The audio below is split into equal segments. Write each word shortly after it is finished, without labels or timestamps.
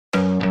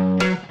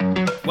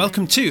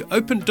Welcome to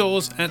Open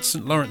Doors at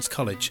St Lawrence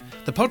College,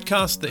 the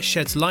podcast that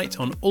sheds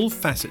light on all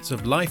facets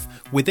of life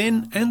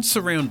within and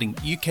surrounding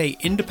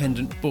UK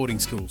independent boarding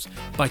schools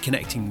by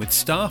connecting with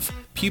staff,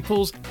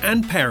 pupils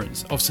and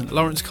parents of St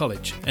Lawrence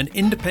College, an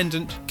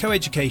independent,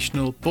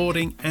 co-educational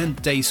boarding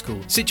and day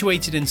school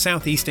situated in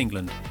South East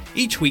England.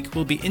 Each week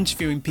we'll be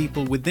interviewing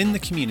people within the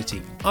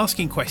community,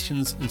 asking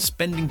questions and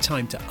spending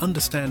time to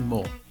understand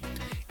more.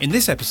 In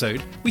this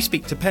episode, we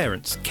speak to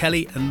parents,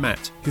 Kelly and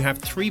Matt, who have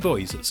 3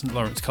 boys at St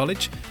Lawrence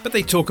College, but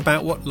they talk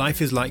about what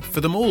life is like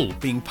for them all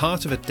being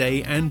part of a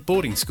day and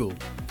boarding school.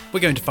 We're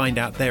going to find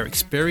out their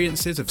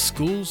experiences of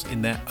schools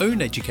in their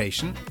own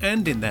education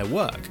and in their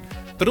work,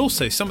 but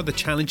also some of the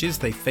challenges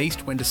they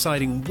faced when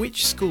deciding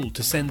which school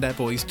to send their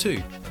boys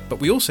to. But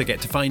we also get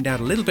to find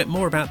out a little bit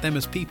more about them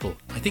as people.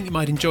 I think you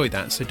might enjoy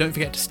that, so don't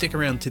forget to stick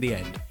around to the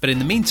end. But in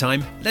the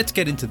meantime, let's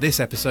get into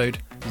this episode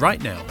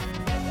right now.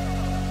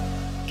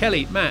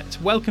 Kelly, Matt,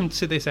 welcome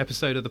to this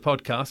episode of the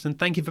podcast and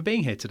thank you for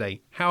being here today.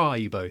 How are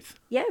you both?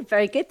 Yeah,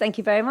 very good. Thank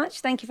you very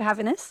much. Thank you for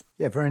having us.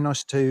 Yeah, very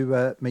nice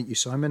to meet you,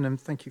 Simon,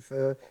 and thank you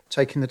for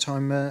taking the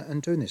time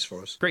and doing this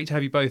for us. Great to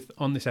have you both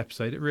on this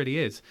episode. It really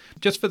is.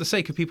 Just for the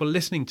sake of people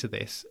listening to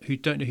this who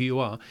don't know who you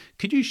are,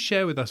 could you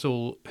share with us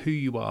all who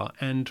you are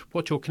and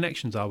what your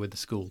connections are with the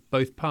school,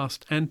 both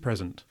past and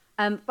present?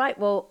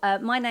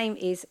 My name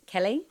is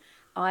Kelly.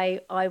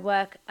 I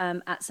work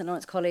at St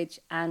Lawrence College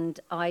and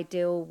I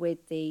deal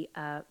with the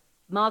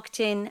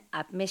marketing,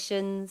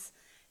 admissions,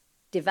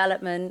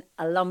 development,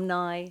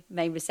 alumni,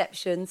 main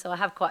reception. So I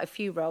have quite a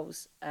few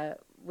roles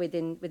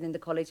within the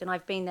college, and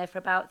I've been there for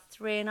about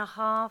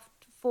 3.5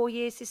 to 4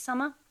 years this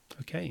summer.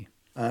 Okay.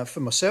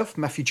 For myself,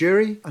 Matthew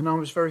Jury, and I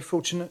was very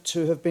fortunate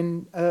to have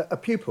been a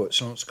pupil at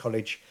St Lawrence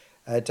College,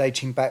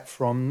 dating back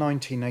from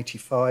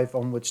 1985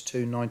 onwards to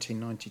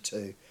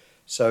 1992.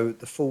 So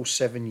the full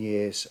 7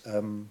 years.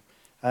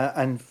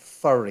 And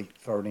thoroughly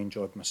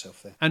enjoyed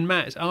myself there. And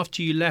Matt,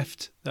 after you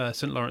left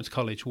St Lawrence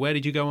College, where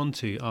did you go on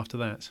to after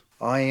that?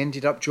 I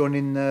ended up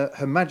joining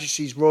Her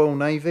Majesty's Royal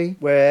Navy,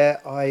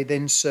 where I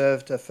then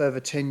served a further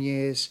 10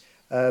 years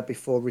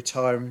before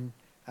retiring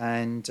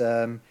and,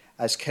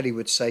 as Kelly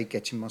would say,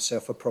 getting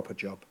myself a proper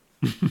job.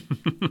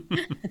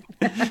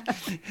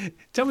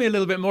 Tell me a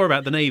little bit more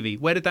about the Navy.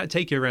 Where did that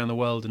take you around the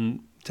world,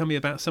 and tell me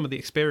about some of the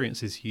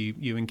experiences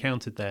you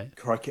encountered there.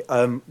 Crikey,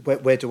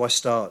 where do I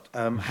start?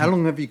 How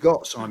long have you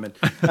got, Simon?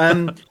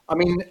 I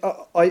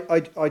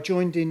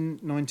joined in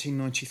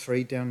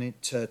 1993 down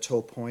at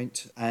Tor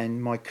Point,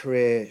 and my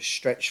career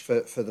stretched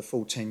for the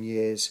full 10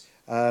 years.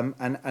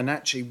 And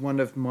actually, one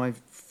of my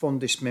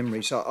fondest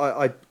memories,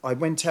 I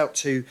went out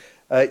to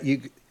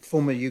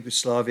former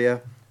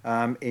Yugoslavia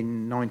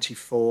in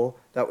 94.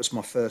 That was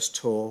my first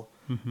tour.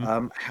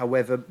 Mm-hmm.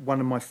 However, one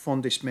of my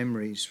fondest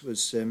memories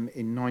was in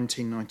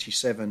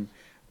 1997,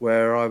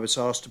 where I was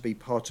asked to be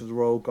part of the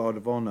Royal Guard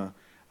of Honour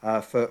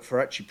for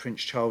actually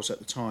Prince Charles at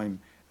the time,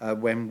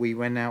 when we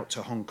went out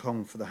to Hong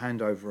Kong for the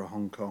handover of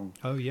Hong Kong.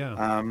 Oh,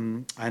 yeah.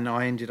 And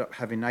I ended up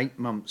having 8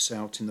 months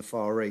out in the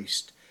Far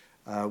East,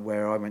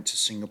 where I went to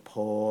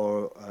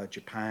Singapore,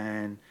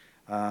 Japan,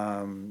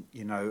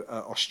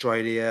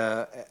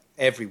 Australia,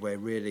 everywhere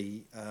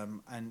really,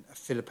 and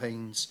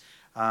Philippines.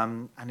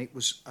 And it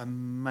was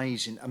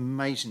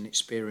amazing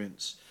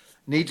experience.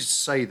 Needless to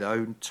say,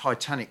 though,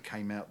 Titanic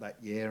came out that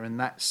year, and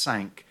that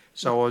sank.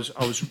 So I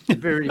was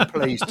very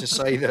pleased to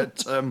say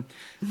that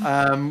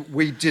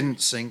we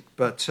didn't sink.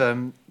 But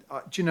do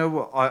you know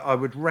what? I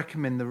would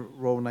recommend the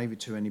Royal Navy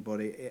to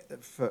anybody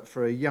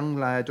for a young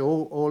lad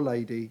or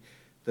lady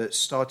that's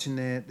starting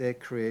their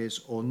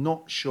careers or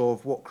not sure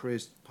of what career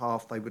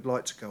path they would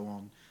like to go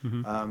on.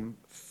 Mm-hmm.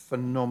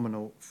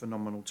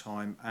 Phenomenal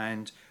time,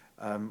 and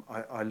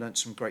I learnt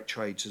some great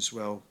trades as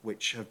well,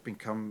 which have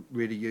become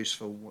really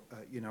useful,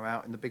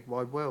 out in the big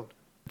wide world.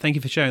 Thank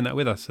you for sharing that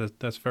with us.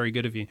 That's very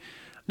good of you.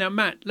 Now,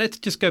 Matt, let's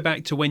just go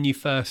back to when you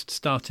first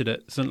started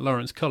at St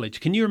Lawrence College.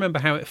 Can you remember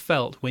how it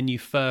felt when you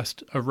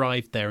first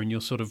arrived there and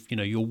you're sort of,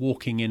 you're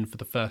walking in for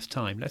the first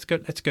time? Let's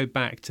go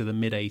back to the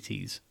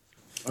mid-80s.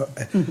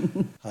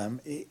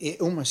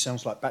 It almost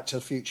sounds like Back to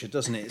the Future,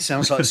 doesn't it? It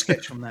sounds like a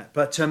sketch from that.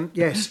 But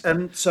yes,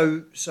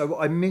 so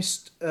I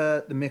missed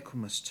the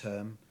Michaelmas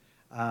term,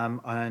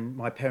 and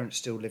my parents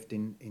still lived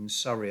in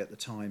Surrey at the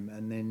time,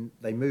 and then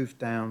they moved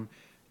down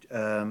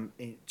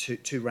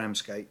to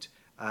Ramsgate,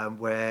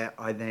 where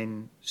I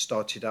then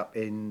started up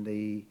in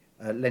the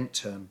Lent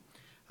term.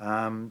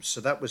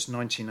 So that was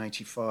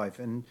 1985,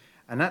 and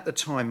at the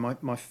time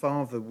my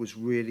father was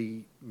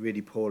really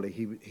poorly.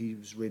 He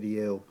was really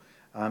ill.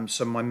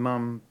 So my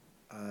mum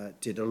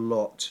did a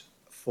lot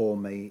for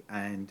me,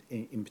 and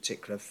in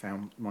particular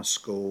found my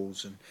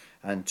schools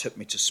and took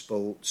me to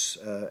sports,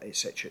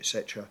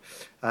 etc.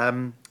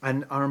 And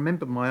I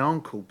remember my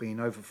uncle being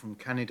over from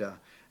Canada,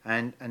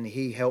 and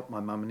he helped my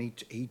mum,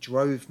 and he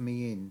drove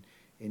me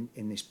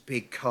in this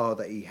big car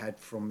that he had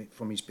from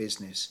his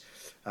business,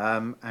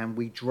 and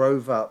we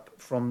drove up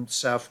from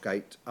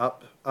Southgate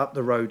up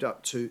the road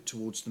up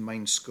towards the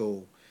main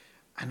school.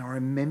 And I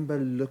remember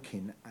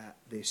looking at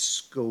this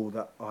school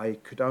that I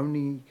could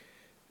only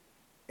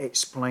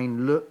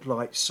explain, looked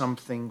like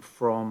something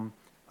from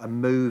a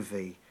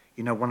movie,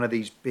 one of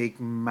these big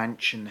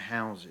mansion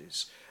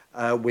houses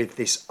with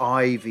this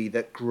ivy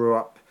that grew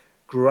up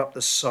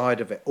the side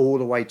of it all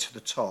the way to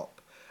the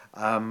top.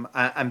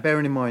 And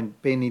bearing in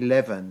mind, being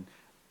 11,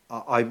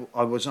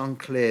 I was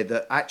unclear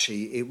that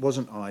actually it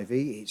wasn't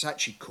ivy. It's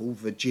actually called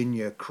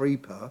Virginia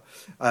creeper,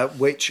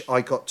 which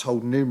I got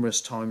told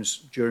numerous times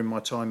during my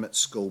time at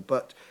school.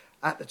 But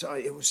at the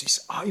time, it was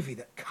this ivy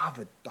that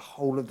covered the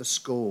whole of the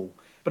school.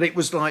 But it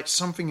was like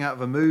something out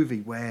of a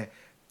movie where,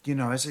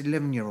 as an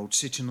 11-year-old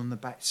sitting on the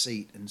back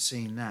seat and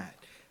seeing that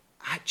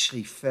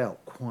actually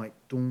felt quite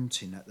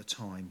daunting at the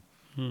time.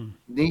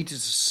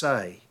 Needless to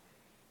say,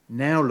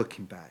 now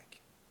looking back,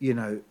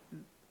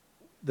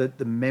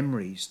 the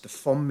memories, the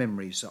fond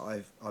memories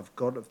that I've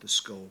got of the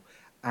school,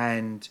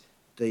 and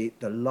the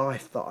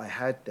life that I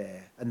had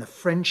there, and the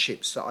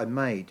friendships that I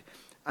made,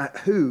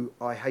 who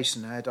I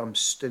hasten to add I'm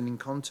still in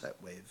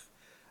contact with,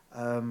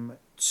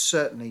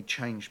 certainly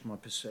changed my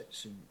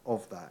perception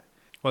of that.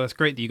 Well, that's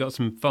great that you got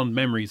some fond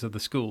memories of the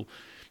school.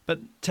 But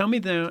tell me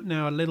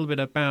now a little bit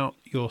about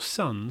your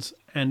sons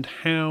and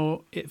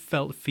how it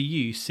felt for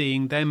you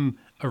seeing them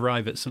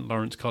arrive at St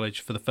Lawrence College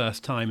for the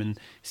first time and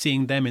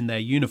seeing them in their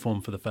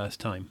uniform for the first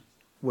time.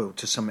 Well,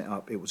 to sum it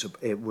up, it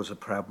was a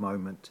proud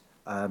moment.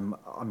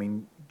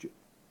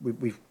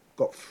 We've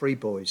got 3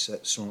 boys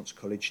at St Lawrence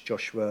College: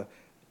 Joshua,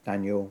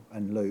 Daniel,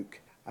 and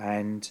Luke.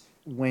 And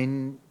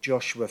when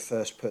Joshua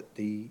first put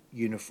the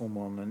uniform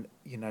on,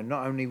 and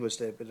not only was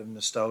there a bit of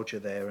nostalgia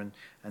there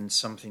and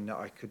something that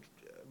I could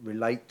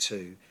relate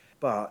to,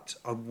 but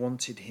I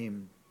wanted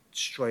him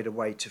straight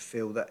away to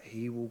feel that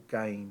he will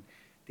gain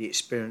the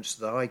experience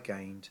that I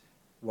gained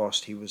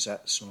whilst he was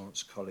at St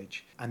Lawrence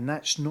College. And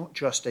that's not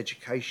just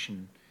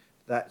education,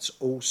 that's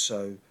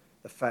also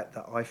the fact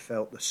that I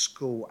felt the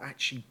school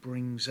actually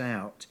brings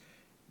out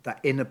that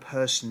inner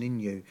person in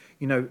you.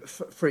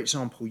 For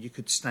example, you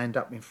could stand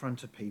up in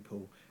front of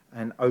people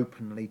and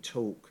openly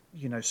talk,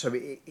 so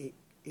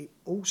it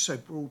also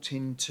brought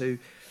into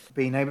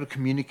being able to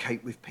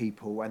communicate with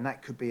people, and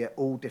that could be at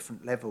all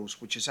different levels,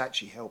 which has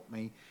actually helped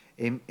me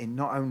in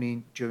not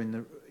only during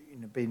the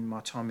being my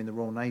time in the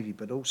Royal Navy,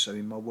 but also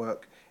in my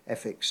work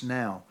ethics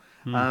now.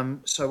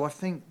 So I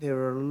think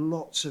there are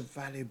lots of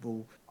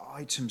valuable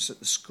items that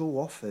the school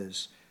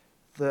offers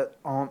that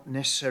aren't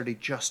necessarily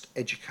just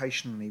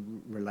educationally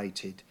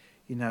related.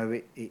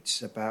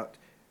 It's about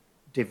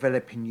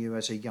developing you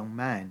as a young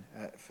man,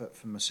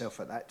 for myself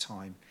at that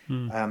time.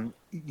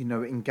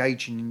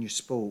 Engaging in your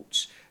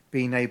sports,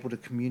 being able to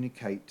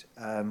communicate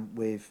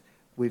with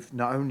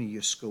not only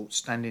your school,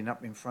 standing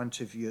up in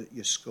front of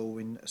your school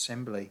in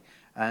assembly,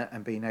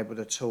 and being able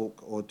to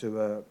talk or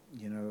do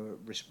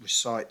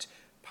recite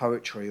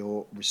poetry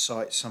or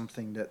recite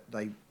something that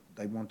they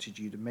wanted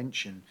you to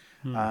mention,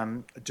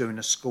 doing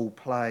a school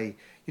play,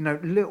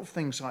 little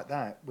things like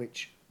that,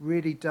 which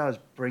really does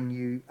bring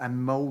you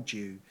and mould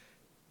you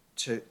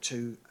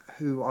to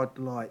who I'd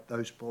like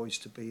those boys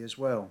to be as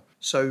well.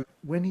 So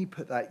when he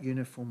put that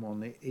uniform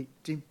on, it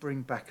did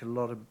bring back a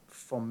lot of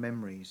fond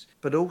memories,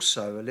 but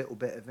also a little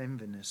bit of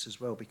enviness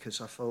as well, because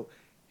I thought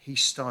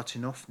he's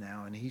starting off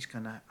now and he's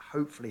going to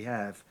hopefully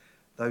have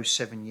those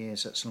 7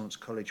 years at St Lawrence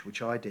College,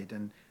 which I did,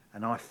 and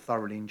I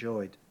thoroughly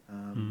enjoyed.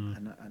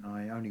 And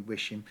I only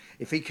wish him,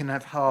 if he can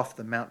have half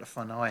the amount of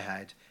fun I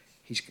had,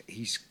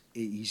 he's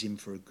in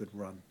for a good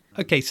run.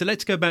 Okay, so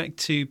let's go back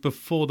to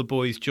before the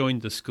boys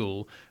joined the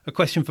school. A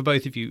question for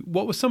both of you.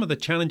 What were some of the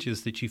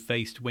challenges that you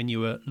faced when you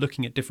were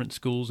looking at different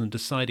schools and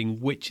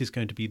deciding which is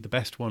going to be the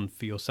best one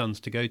for your sons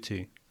to go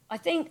to? I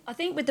think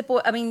with the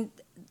boy,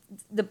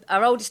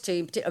 our oldest two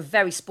in particular are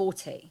very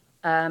sporty.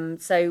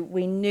 So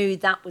we knew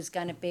that was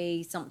going to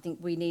be something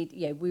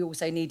we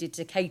also needed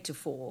to cater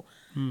for.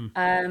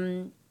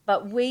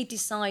 But we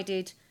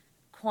decided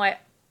quite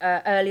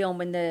early on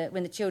when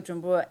the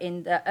children were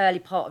in the early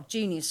part of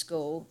junior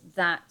school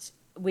that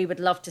we would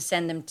love to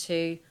send them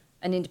to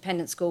an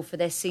independent school for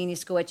their senior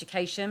school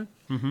education.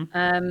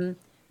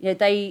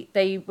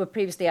 They were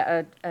previously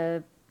at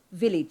a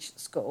village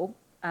school,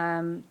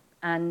 and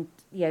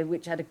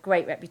which had a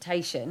great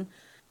reputation.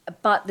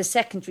 But the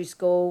secondary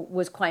school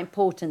was quite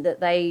important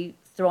that they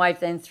thrive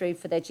then through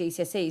for their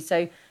GCSE.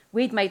 So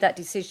we'd made that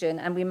decision,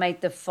 and we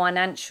made the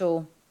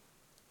financial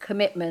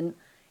commitment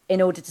in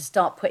order to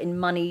start putting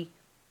money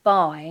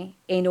by,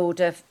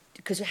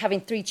 because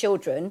having 3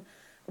 children,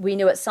 we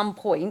knew at some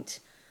point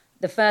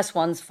the first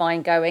one's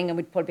fine going and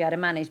we'd probably be able to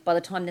manage. By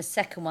the time the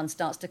second one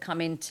starts to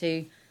come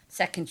into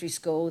secondary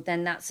school,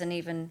 then that's an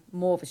even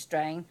more of a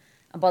strain.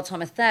 And by the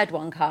time a third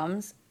one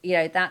comes,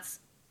 that's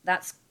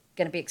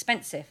going to be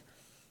expensive.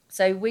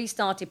 So we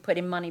started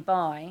putting money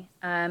by,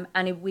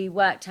 and we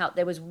worked out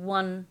there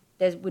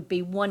would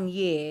be 1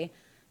 year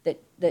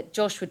that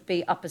Josh would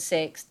be upper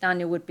 6,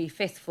 Daniel would be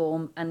 5th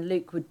form, and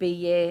Luke would be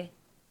year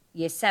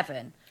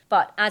 7.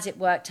 But as it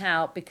worked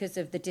out, because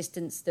of the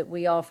distance that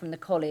we are from the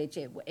college,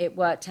 it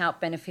worked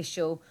out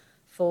beneficial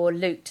for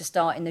Luke to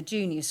start in the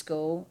junior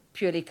school,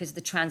 purely because of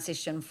the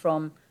transition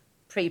from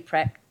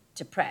pre-prep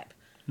to prep.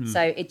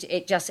 So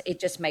it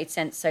just made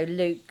sense. So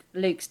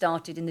Luke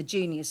started in the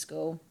junior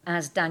school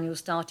as Daniel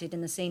started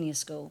in the senior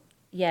school.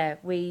 Yeah,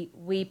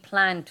 we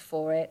planned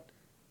for it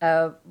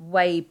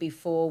way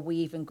before we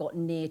even got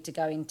near to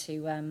going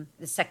to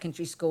the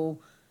secondary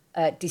school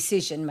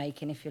decision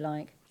making, if you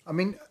like. I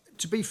mean,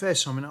 to be fair,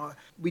 Simon,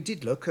 we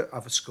did look at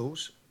other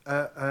schools,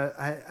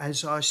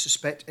 as I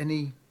suspect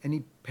any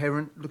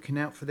parent looking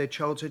out for their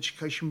child's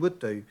education would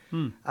do.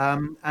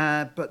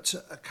 But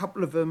a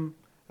couple of them,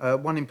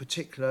 one in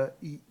particular,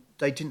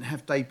 they didn't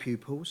have day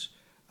pupils.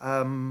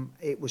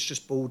 It was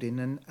just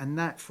boarding, and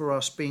that for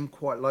us, being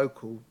quite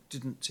local,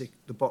 didn't tick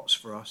the box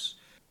for us.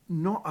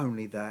 Not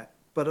only that,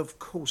 but of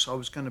course I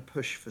was going to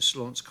push for St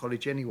Lawrence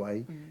College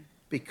anyway,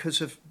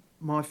 because of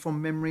my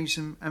fond memories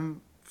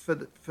and for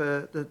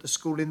the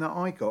schooling that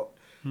I got.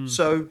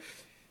 So,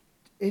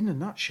 in a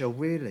nutshell,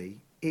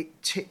 really,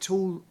 it ticked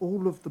all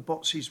of the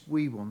boxes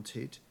we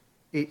wanted.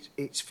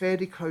 It's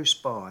fairly close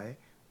by.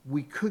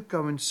 We could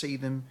go and see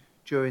them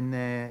during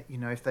their,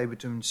 if they were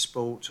doing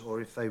sport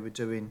or if they were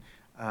doing,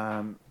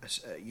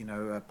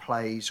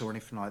 plays or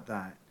anything like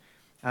that.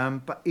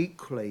 But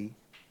equally,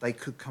 they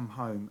could come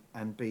home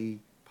and be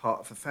part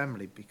of a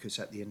family, because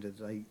at the end of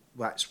the day,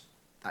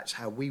 that's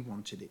how we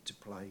wanted it to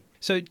play.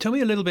 So tell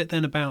me a little bit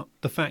then about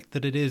the fact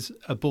that it is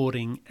a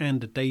boarding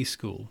and a day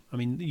school. I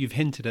mean, you've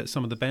hinted at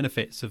some of the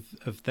benefits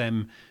of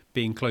them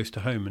being close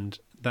to home and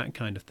that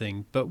kind of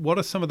thing. But what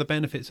are some of the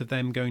benefits of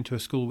them going to a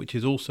school which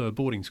is also a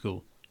boarding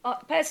school?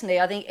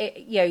 Personally, I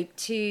think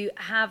to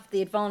have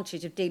the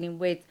advantage of dealing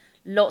with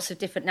lots of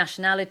different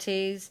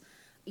nationalities,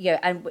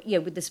 and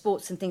with the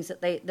sports and things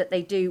that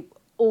they do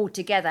all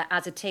together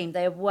as a team,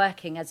 they are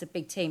working as a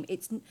big team.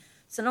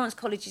 St Lawrence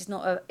College is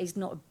not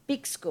a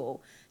big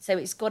school, so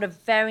it's got a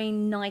very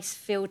nice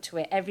feel to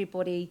it.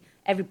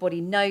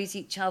 Everybody knows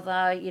each other,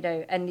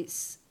 and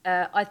it's.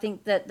 I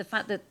think that the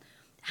fact that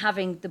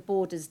having the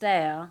boarders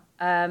there,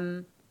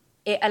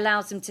 it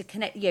allows them to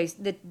connect.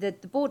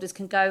 The boarders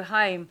can go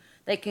home.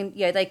 They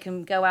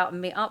can go out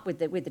and meet up with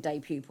the day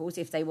pupils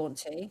if they want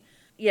to.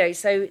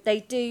 So they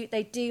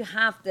do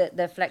have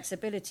the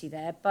flexibility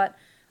there, but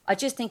I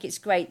just think it's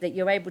great that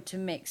you're able to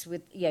mix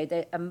with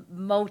the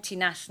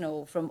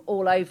multinational from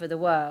all over the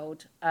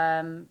world.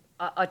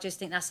 I just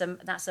think that's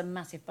a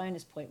massive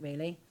bonus point,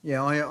 really.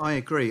 Yeah, I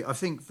agree. I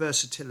think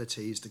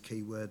versatility is the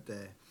key word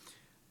there,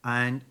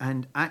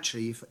 and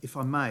actually, if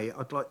I may,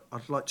 I'd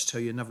like to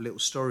tell you another little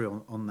story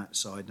on that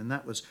side, and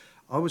that was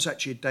I was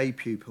actually a day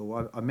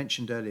pupil. I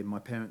mentioned earlier my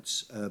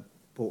parents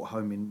bought a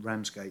home in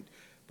Ramsgate,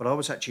 but I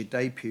was actually a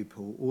day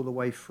pupil all the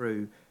way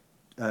through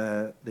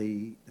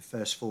the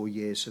first 4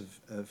 years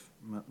of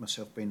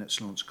myself being at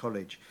St Lawrence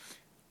College.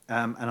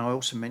 And I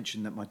also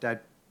mentioned that my dad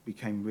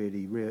became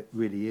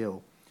really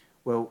ill.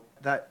 Well,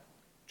 that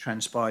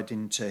transpired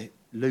into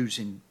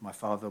losing my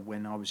father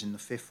when I was in the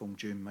fifth form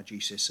during my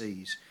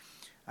GCSEs.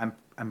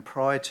 And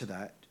prior to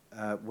that,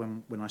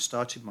 when I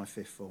started my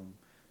fifth form,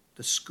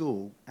 the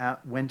school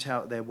went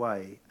out their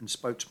way and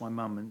spoke to my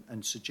mum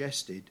and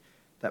suggested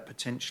that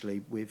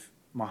potentially with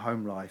my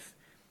home life,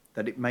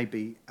 that it may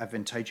be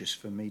advantageous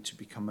for me to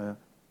become a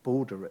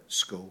boarder at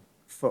school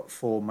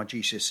for my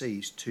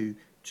GCSEs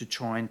to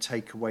try and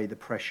take away the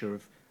pressure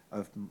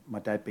of my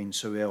dad being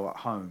so ill at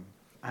home.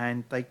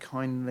 And they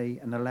kindly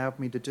allowed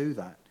me to do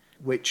that,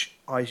 which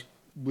I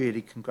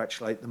really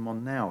congratulate them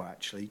on now,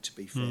 actually, to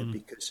be fair,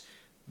 because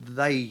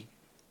they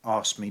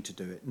asked me to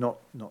do it, not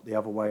the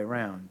other way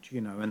around,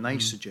 and they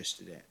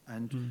suggested it.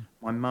 And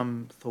my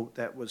mum thought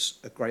that was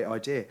a great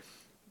idea.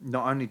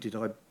 Not only did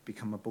I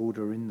become a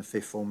boarder in the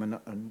fifth form,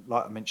 and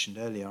like I mentioned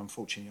earlier,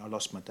 unfortunately I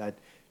lost my dad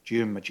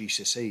during my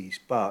GCSEs,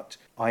 but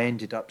I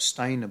ended up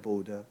staying a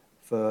boarder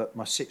for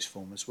my sixth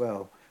form as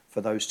well for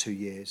those 2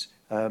 years,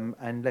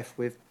 and left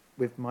with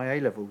my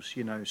A-levels,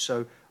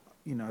 So,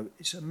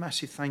 it's a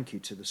massive thank you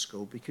to the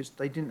school, because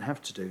they didn't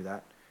have to do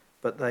that,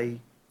 but they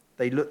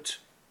looked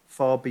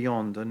far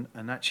beyond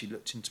and actually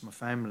looked into my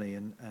family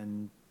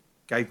and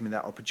gave me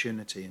that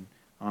opportunity, and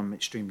I'm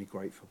extremely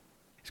grateful.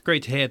 It's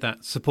great to hear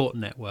that support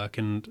network,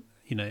 and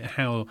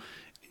how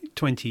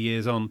 20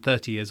 years on,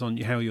 30 years on,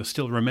 how you're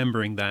still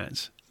remembering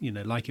that,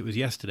 like it was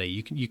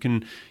yesterday.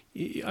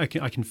 I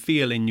can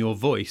feel in your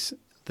voice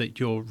that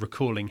you're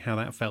recalling how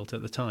that felt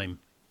at the time.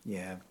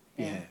 Yeah.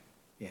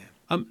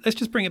 Let's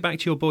just bring it back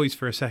to your boys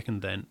for a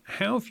second then.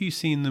 How have you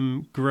seen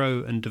them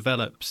grow and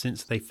develop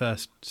since they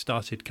first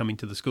started coming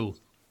to the school?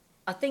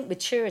 I think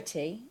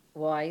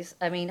maturity-wise,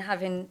 I mean,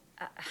 having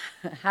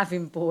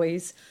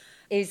boys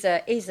is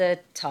a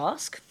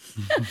task,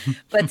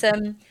 but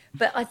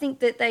I think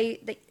that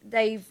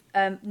they've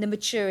the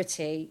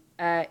maturity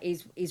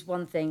is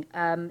one thing.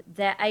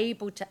 They're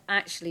able to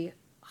actually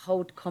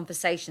hold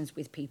conversations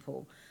with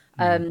people.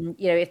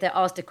 If they're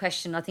asked a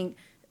question, I think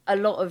a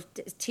lot of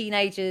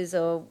teenagers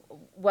are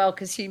well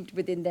consumed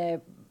within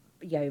their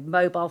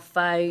mobile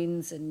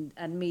phones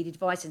and media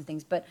devices and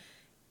things. But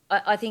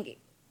I think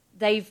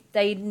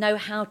they know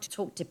how to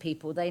talk to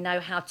people. They know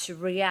how to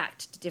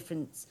react to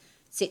different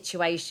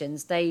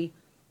situations. They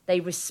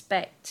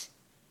respect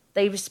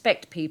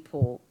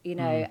people,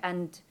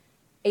 and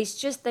it's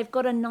just they've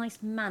got a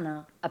nice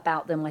manner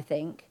about them, I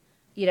think.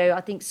 You know,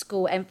 I think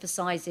school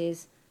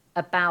emphasises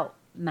about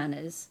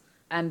manners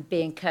and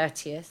being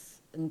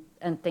courteous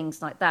and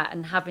things like that,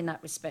 and having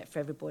that respect for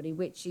everybody,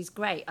 which is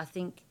great. I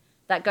think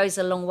that goes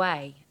a long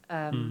way.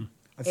 I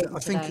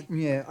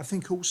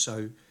think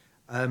also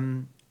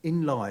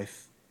in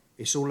life,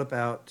 it's all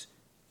about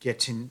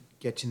getting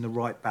the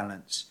right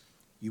balance.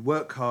 You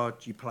work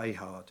hard, you play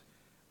hard,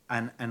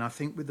 and I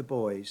think with the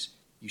boys,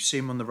 you see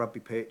them on the rugby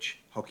pitch,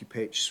 hockey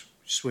pitch,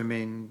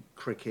 swimming,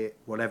 cricket,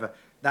 whatever.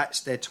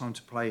 That's their time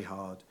to play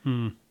hard.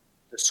 The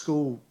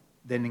school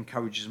then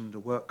encourages them to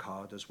work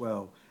hard as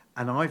well,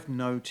 and I've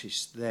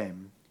noticed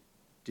them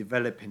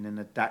developing and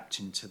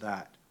adapting to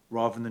that,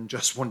 rather than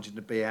just wanting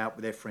to be out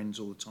with their friends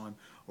all the time,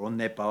 or on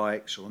their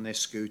bikes, or on their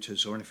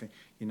scooters, or anything.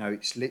 You know,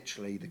 it's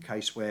literally the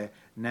case where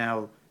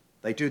now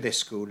they do their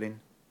schooling,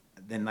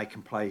 then they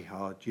can play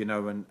hard, you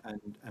know, and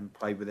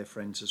play with their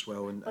friends as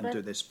well, and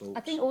do their sports.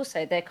 I think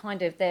also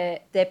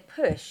they're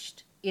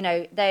pushed. You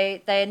know,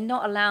 they're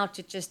not allowed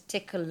to just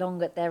tick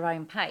along at their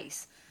own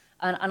pace,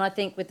 and I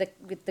think with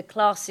the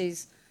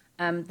classes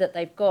that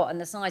they've got and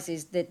the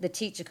sizes, the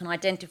teacher can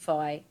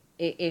identify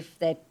if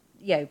they're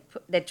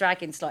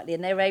dragging slightly,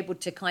 and they're able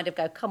to kind of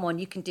go, come on,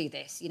 you can do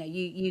this. You know,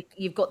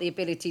 you've got the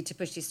ability to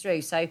push this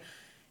through. So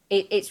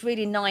it's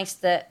really nice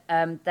that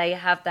they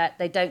have that.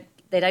 They don't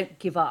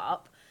give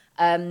up,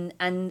 and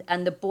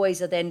the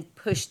boys are then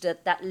pushed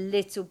at that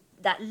little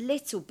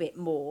bit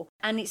more,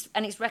 and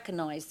it's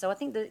recognised. So I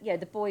think that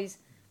the boys,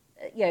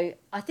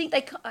 I think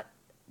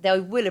they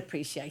will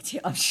appreciate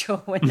it, I'm sure,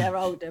 when they're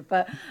older.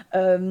 But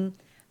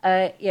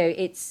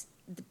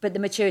but the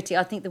maturity.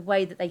 I think the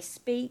way that they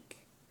speak,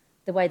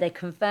 the way they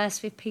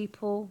converse with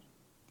people,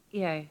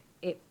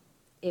 it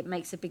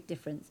makes a big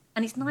difference.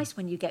 And it's nice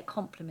when you get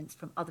compliments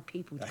from other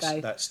people to go,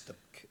 that's the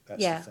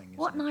thing.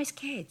 What nice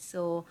kids,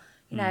 or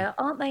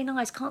aren't they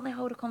nice? Can't they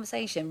hold a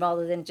conversation,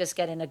 rather than just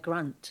getting a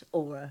grunt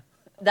or a.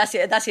 That's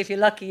it. That's if you're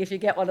lucky, if you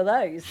get one of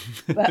those.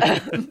 I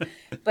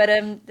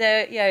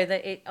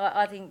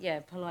think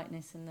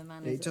politeness and the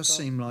manners. It does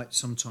seem like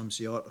sometimes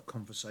the art of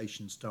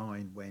conversation's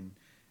dying when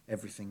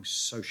everything's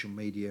social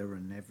media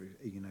and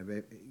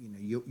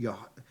your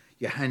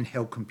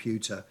handheld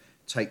computer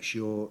takes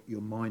your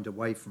mind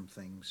away from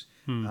things.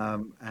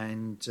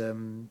 And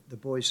the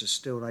boys are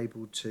still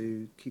able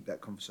to keep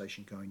that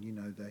conversation going. You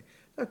know, they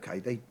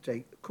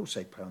of course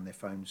they play on their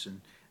phones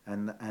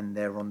and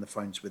they're on the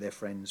phones with their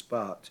friends,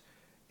 but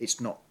it's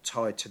not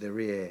tied to their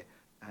ear.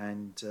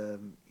 And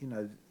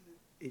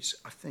it's,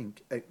 I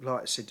think,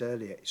 like I said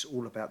earlier, it's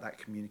all about that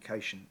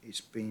communication. It's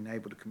being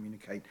able to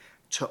communicate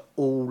to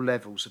all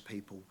levels of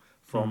people,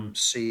 from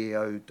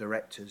CEO,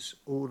 directors,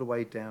 all the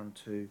way down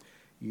to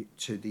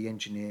the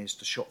engineers,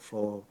 the shop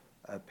floor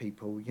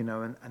people,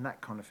 and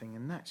that kind of thing.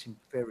 And that's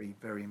very,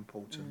 very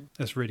important.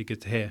 That's really good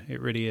to hear. It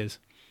really is.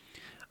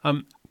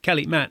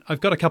 Kelly, Matt,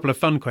 I've got a couple of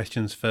fun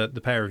questions for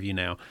the pair of you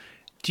now.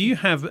 Do you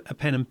have a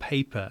pen and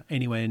paper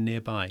anywhere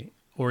nearby?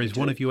 Or is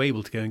one of you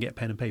able to go and get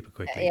pen and paper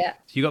quickly? Yeah.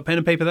 So you got pen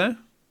and paper there?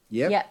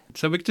 Yeah.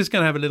 So we're just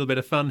going to have a little bit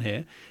of fun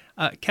here.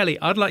 Kelly,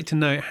 I'd like to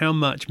know how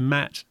much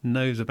Matt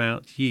knows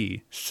about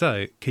you.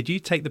 So could you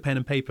take the pen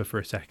and paper for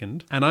a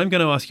second? And I'm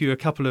going to ask you a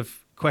couple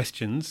of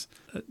questions.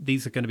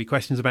 These are going to be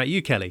questions about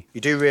you, Kelly.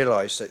 You do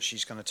realise that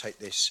she's going to take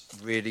this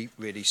really,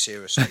 really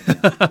seriously.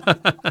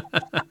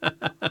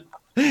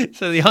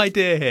 So the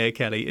idea here,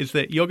 Kelly, is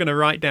that you're going to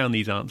write down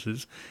these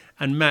answers,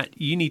 and Matt,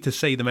 you need to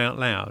say them out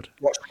loud.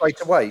 What,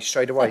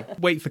 straight away?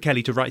 Wait for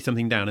Kelly to write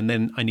something down, and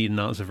then I need an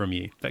answer from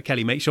you. But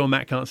Kelly, make sure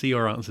Matt can't see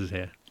your answers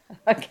here.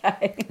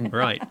 Okay.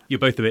 Right. You're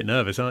both a bit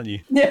nervous, aren't you?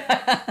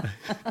 Yeah.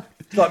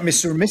 Like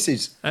Mr. and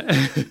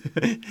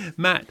Mrs.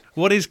 Matt,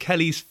 what is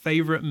Kelly's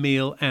favourite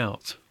meal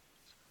out?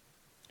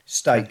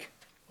 Steak.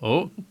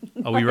 Oh,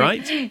 are we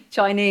right?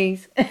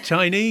 Chinese.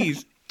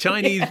 Chinese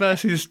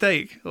versus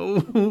steak.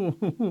 Oh.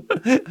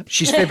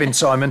 She's fibbing,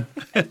 Simon.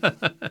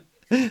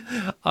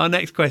 Our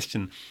next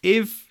question.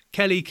 If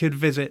Kelly could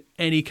visit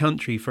any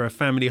country for a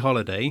family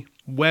holiday,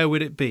 where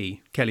would it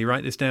be? Kelly,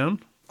 write this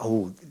down.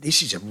 Oh,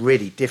 this is a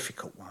really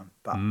difficult one.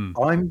 But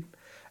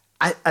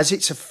as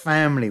it's a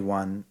family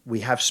one,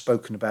 we have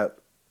spoken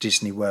about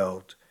Disney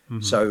World.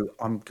 Mm-hmm. So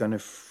I'm going to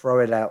throw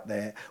it out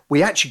there.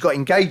 We actually got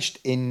engaged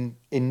in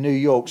New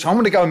York. So I'm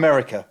going to go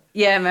America.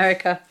 Yeah,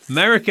 America.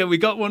 America, we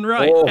got one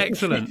right. Oh.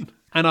 Excellent.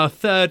 And our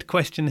third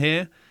question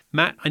here.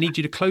 Matt, I need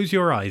you to close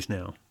your eyes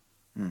now.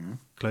 Mm-hmm.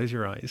 Close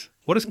your eyes.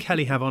 What does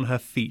Kelly have on her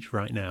feet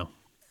right now?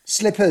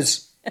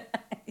 Slippers.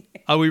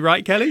 Are we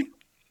right, Kelly?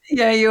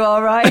 Yeah, you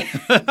are right.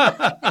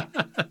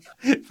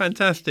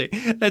 Fantastic.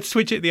 Let's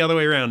switch it the other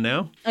way around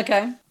now.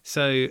 Okay.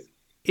 So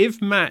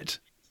if Matt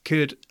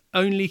could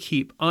only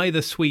keep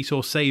either sweet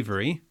or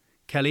savoury,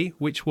 Kelly,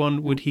 which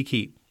one would he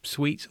keep?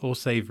 Sweet or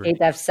savoury?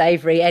 He'd have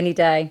savoury any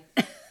day.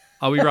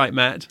 Are we right,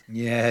 Matt?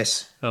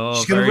 Yes. Oh,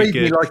 she's going to read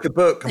good. me like a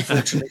book,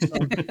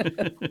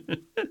 unfortunately.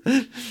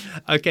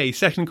 Okay,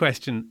 second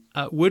question.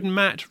 Would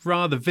Matt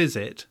rather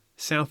visit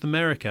South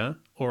America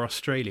or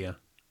Australia?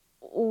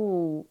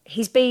 Oh,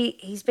 he's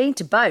been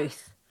to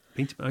both.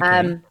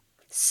 Okay.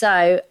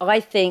 So I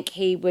think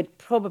he would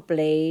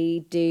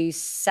probably do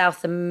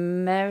South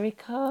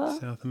America.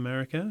 South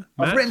America.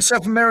 I've Matt? written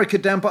South America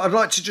down, but I'd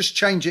like to just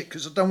change it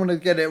because I don't want to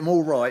get it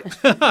all right.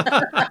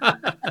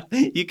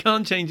 You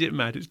can't change it,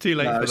 Matt. It's too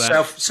late for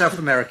that. South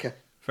America.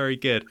 Very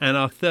good. And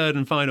our third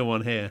and final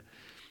one here.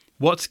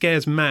 What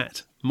scares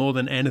Matt more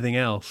than anything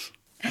else?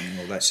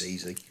 Well, that's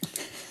easy.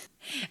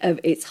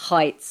 It's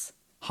heights.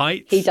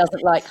 Heights? He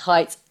doesn't like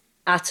heights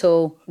at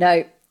all.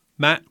 No.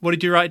 Matt, what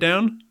did you write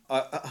down?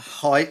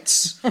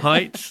 Heights.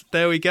 Heights.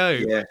 There we go.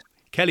 Yeah.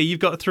 Kelly, you've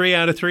got 3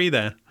 out of 3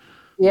 there.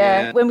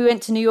 Yeah. When we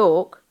went to New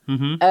York,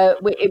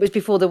 it was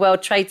before the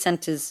World Trade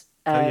Centers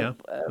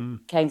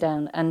came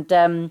down,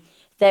 and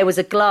there was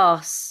a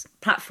glass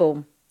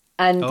platform,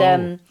 and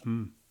I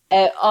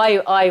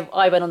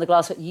went on the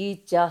glass, but you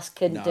just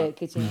couldn't do it,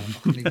 could you? I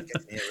couldn't even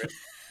get near it.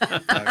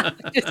 No.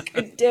 Just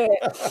couldn't do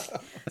it.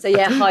 So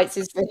yeah, heights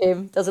is for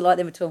him. Doesn't like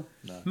them at all.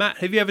 No. Matt,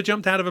 have you ever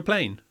jumped out of a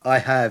plane? I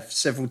have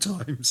several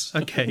times.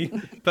 Okay,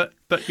 but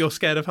you're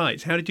scared of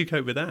heights. How did you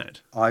cope with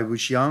that? I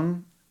was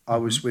young. I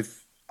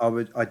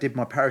did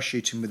my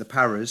parachuting with the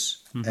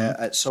paras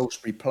at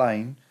Salisbury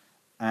Plain,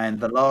 and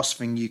the last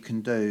thing you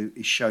can do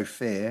is show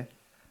fear,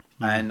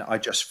 and I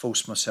just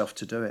forced myself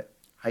to do it.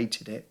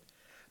 Hated it,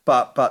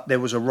 but there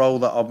was a role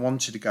that I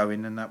wanted to go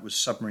in, and that was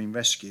submarine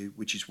rescue,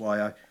 which is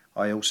why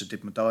I also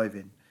did my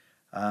diving,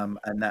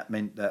 and that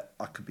meant that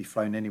I could be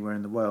flown anywhere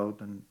in the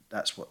world, and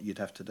that's what you'd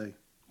have to do.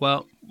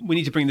 Well, we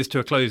need to bring this to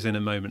a close in a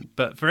moment,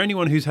 but for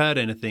anyone who's heard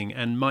anything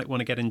and might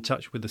want to get in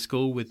touch with the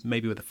school with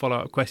a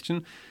follow-up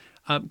question,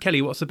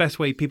 Kelly, what's the best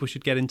way people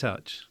should get in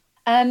touch?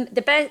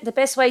 The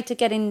best way to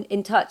get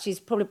in touch is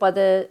probably by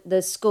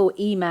the school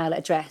email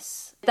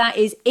address. That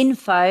is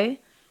info@slcuk.com.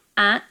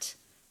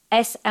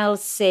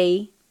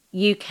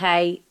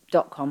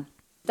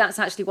 That's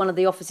actually one of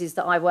the offices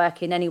that I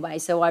work in anyway,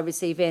 so I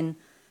receive in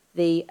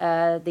the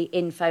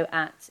info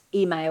at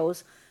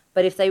emails.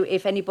 But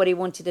if anybody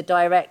wanted to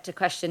direct a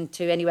question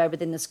to anywhere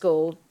within the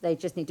school, they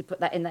just need to put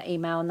that in that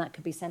email, and that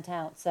could be sent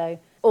out. So,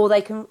 or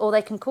they can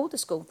call the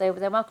school. They're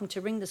welcome to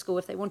ring the school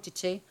if they wanted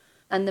to,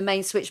 and the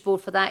main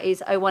switchboard for that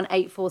is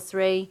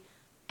 01843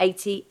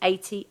 80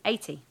 80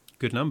 80.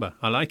 Good number.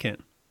 I like it.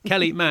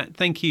 Kelly, Matt,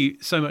 thank you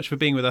so much for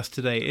being with us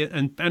today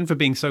and for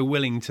being so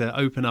willing to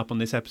open up on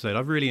this episode.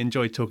 I've really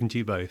enjoyed talking to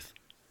you both.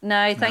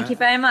 No, thank you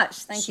very much.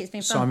 Thank you. It's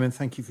been fun. Simon,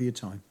 thank you for your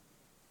time.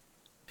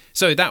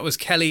 So that was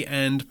Kelly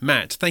and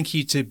Matt. Thank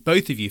you to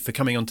both of you for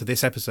coming on to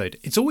this episode.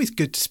 It's always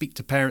good to speak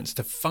to parents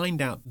to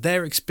find out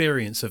their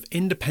experience of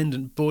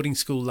independent boarding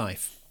school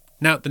life.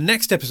 Now, the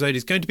next episode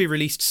is going to be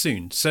released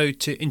soon, so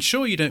to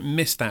ensure you don't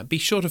miss that, be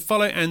sure to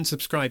follow and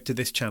subscribe to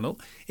this channel.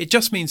 It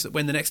just means that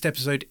when the next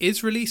episode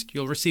is released,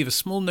 you'll receive a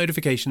small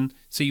notification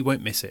so you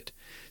won't miss it.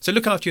 So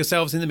look after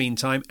yourselves in the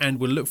meantime, and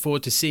we'll look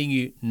forward to seeing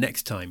you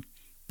next time.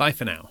 Bye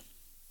for now.